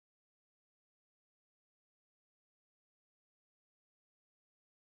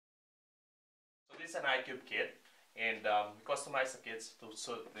is an IQube kit, and we customize the kits to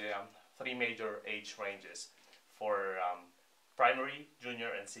suit the three major age ranges for primary,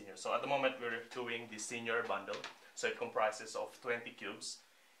 junior, and senior. So at the moment we're doing the senior bundle, so it comprises of 20 cubes.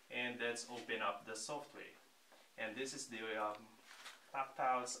 And let's open up the software. And this is the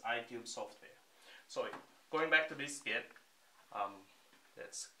Tactile's IQube software. So going back to this kit,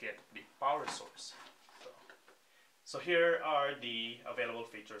 let's get the power source. So here are the available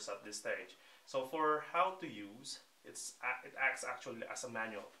features at this stage. So for how to use, it acts actually as a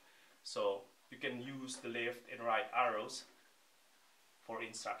manual. So you can use the left and right arrows for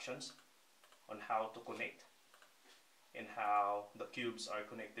instructions on how to connect and how the cubes are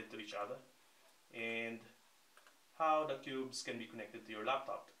connected to each other, and how the cubes can be connected to your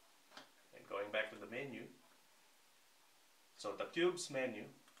laptop. And going back to the menu, so the cubes menu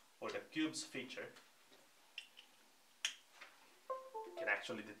or the cubes feature can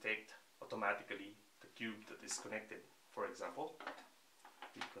actually detect automatically the cube that is connected. For example,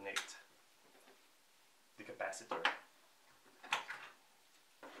 we connect the capacitor,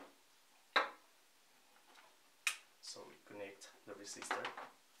 so we connect the resistor,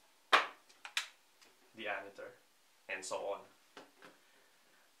 the ammeter, and so on.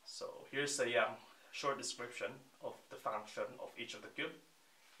 So here's a short description of the function of each of the cube.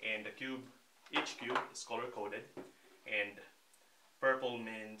 And each cube is color coded, and purple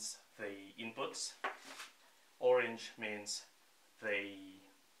means the inputs, orange means the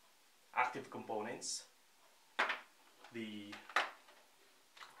active components, the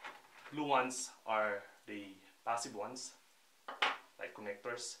blue ones are the passive ones, like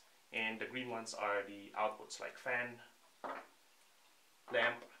connectors, and the green ones are the outputs, like fan,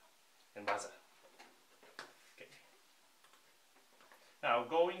 lamp, and buzzer. Okay. Now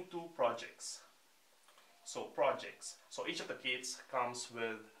going to projects. So projects. So each of the kits comes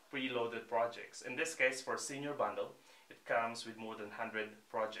with preloaded projects. In this case, for senior bundle, it comes with more than 100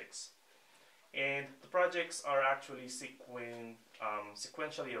 projects. And the projects are actually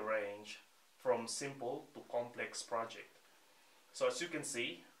sequentially arranged from simple to complex project. So as you can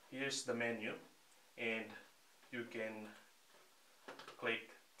see, here's the menu, and you can click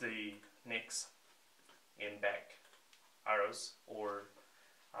the next and back arrows, or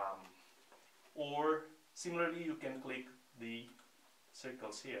similarly you can click the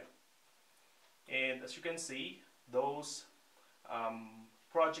circles here. And as you can see, those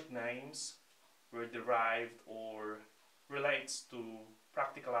project names were derived or relates to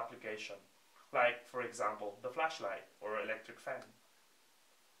practical application, like for example the flashlight or electric fan,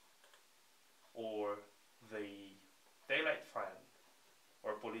 or the daylight fan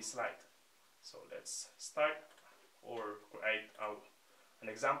or police light. So let's start or create an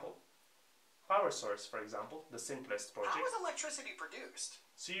example. Power source, for example, the simplest project. How is electricity produced?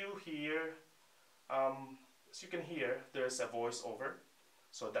 So you hear, as you can hear, there's a voiceover,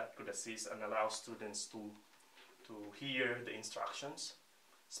 so that could assist and allow students to hear the instructions,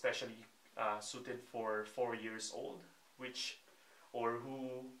 especially suited for 4 years old,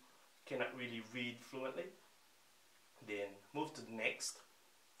 who cannot really read fluently. Then move to the next.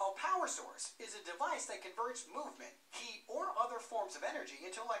 A power source is a device that converts movement, heat, or other forms of energy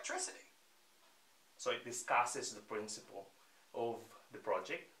into electricity. So it discusses the principle of the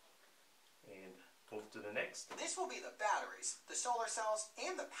project. And move to the next. This will be the batteries, the solar cells,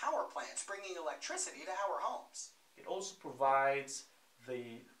 and the power plants bringing electricity to our homes. It also provides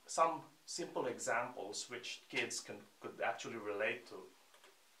some simple examples which kids could actually relate to.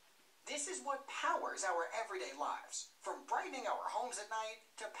 This is what powers our everyday lives, from brightening our homes at night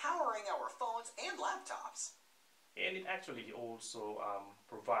to powering our phones and laptops. And it actually also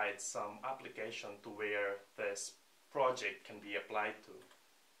provides some application to where this project can be applied to.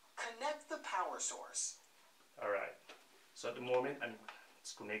 Connect the power source. Alright, so at the moment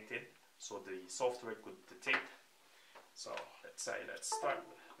it's connected, so the software could detect. So let's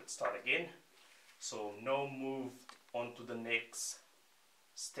start again. So now move on to the next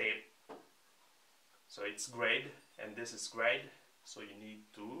step. So it's grade, and this is grade, so you need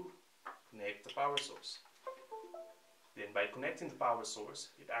to connect the power source. Then by connecting the power source,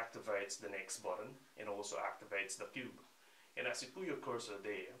 it activates the next button and also activates the cube. And as you put your cursor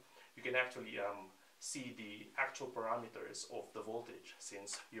there, you can actually see the actual parameters of the voltage,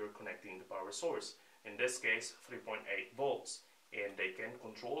 since you're connecting the power source. In this case, 3.8 volts, and they can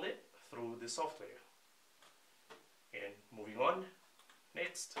control it through the software. And moving on,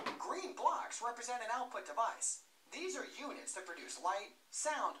 next. Green blocks represent an output device. These are units that produce light,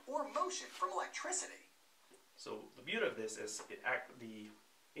 sound, or motion from electricity. So the beauty of this is the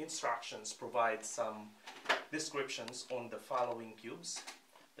instructions provide some descriptions on the following cubes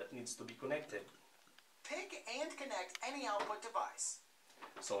that needs to be connected. Pick and connect any output device.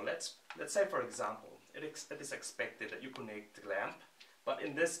 So let's say, for example, it is expected that you connect the lamp, but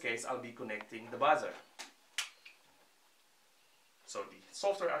in this case I'll be connecting the buzzer. So the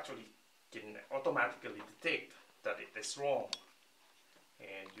software actually can automatically detect that it is wrong,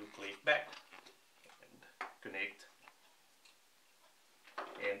 and you click back and connect,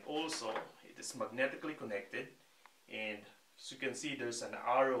 and also it is magnetically connected, and as you can see there's an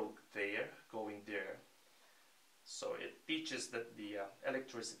arrow there going there, so it teaches that the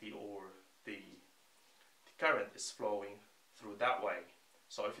electricity or the current is flowing through that way.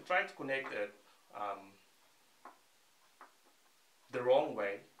 So if you try to connect it the wrong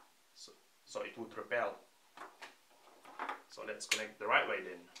way, so it would repel. So let's connect the right way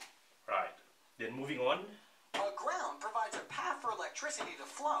then. Right, then moving on. A ground provides a path for electricity to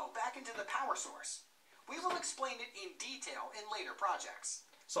flow back into the power source. We will explain it in detail in later projects.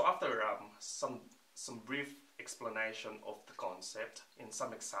 So after some brief explanation of the concept in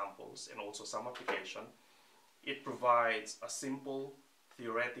some examples and also some application, it provides a simple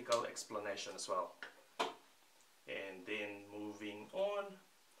theoretical explanation as well. And then moving on.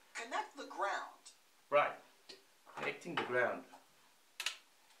 Connect the ground. Right, connecting the ground.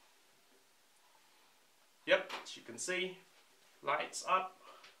 Yep, as you can see, lights up,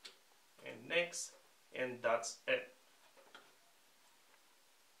 and next, and that's it.